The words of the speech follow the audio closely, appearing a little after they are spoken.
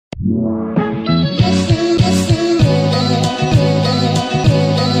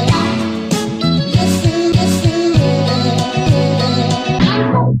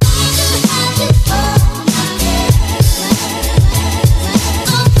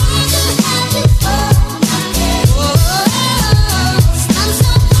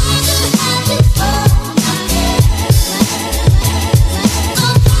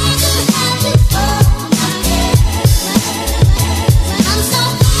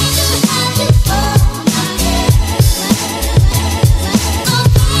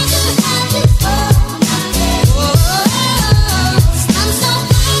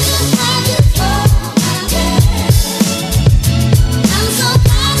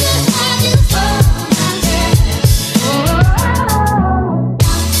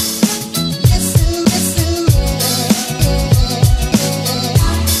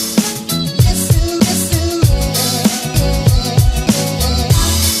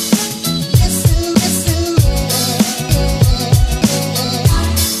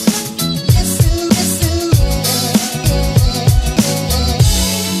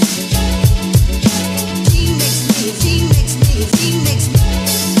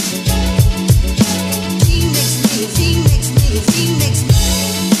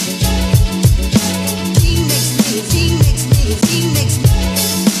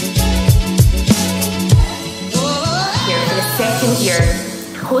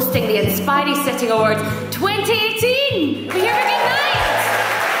hosting the Inspiring City Awards 2018. We're here for good night.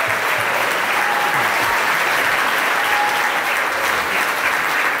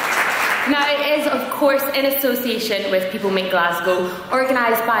 Now, it is, of course, in association with People Make Glasgow,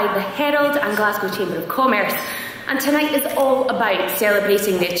 organised by the Herald and Glasgow Chamber of Commerce. And tonight is all about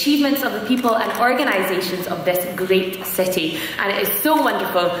celebrating the achievements of the people and organisations of this great city. And it is so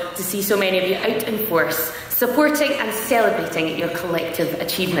wonderful to see so many of you out in force, supporting and celebrating your collective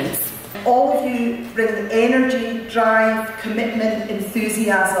achievements. All of you bring energy, drive, commitment,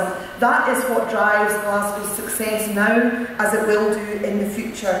 enthusiasm. That is what drives Glasgow's success now, as it will do in the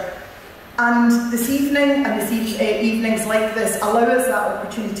future. And this evening, and evenings like this, allow us that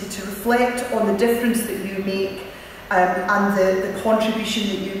opportunity to reflect on the difference that you make and the contribution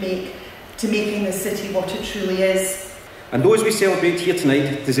that you make to making this city what it truly is. And those we celebrate here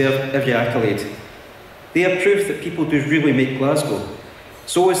tonight deserve every accolade. They are proof that people do really make Glasgow.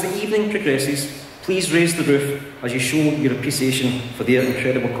 So as the evening progresses, please raise the roof as you show your appreciation for their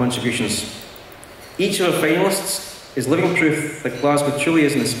incredible contributions. Each of our finalists is living proof that Glasgow truly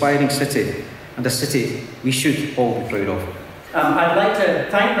is an inspiring city, and a city we should all be proud of. I'd like to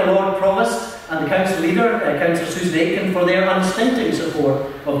thank the Lord Provost and the Council Leader, Councillor Susan Aitken, for their unstinting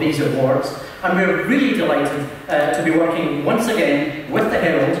support of these awards. And we're really delighted to be working once again with the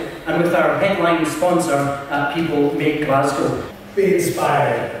Herald and with our headline sponsor, People Make Glasgow. Be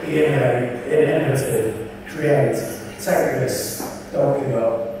inspired, be innovative, create, take risks, don't give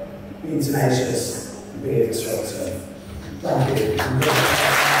up, be tenacious, be disruptive. Thank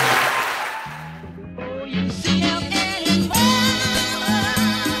you.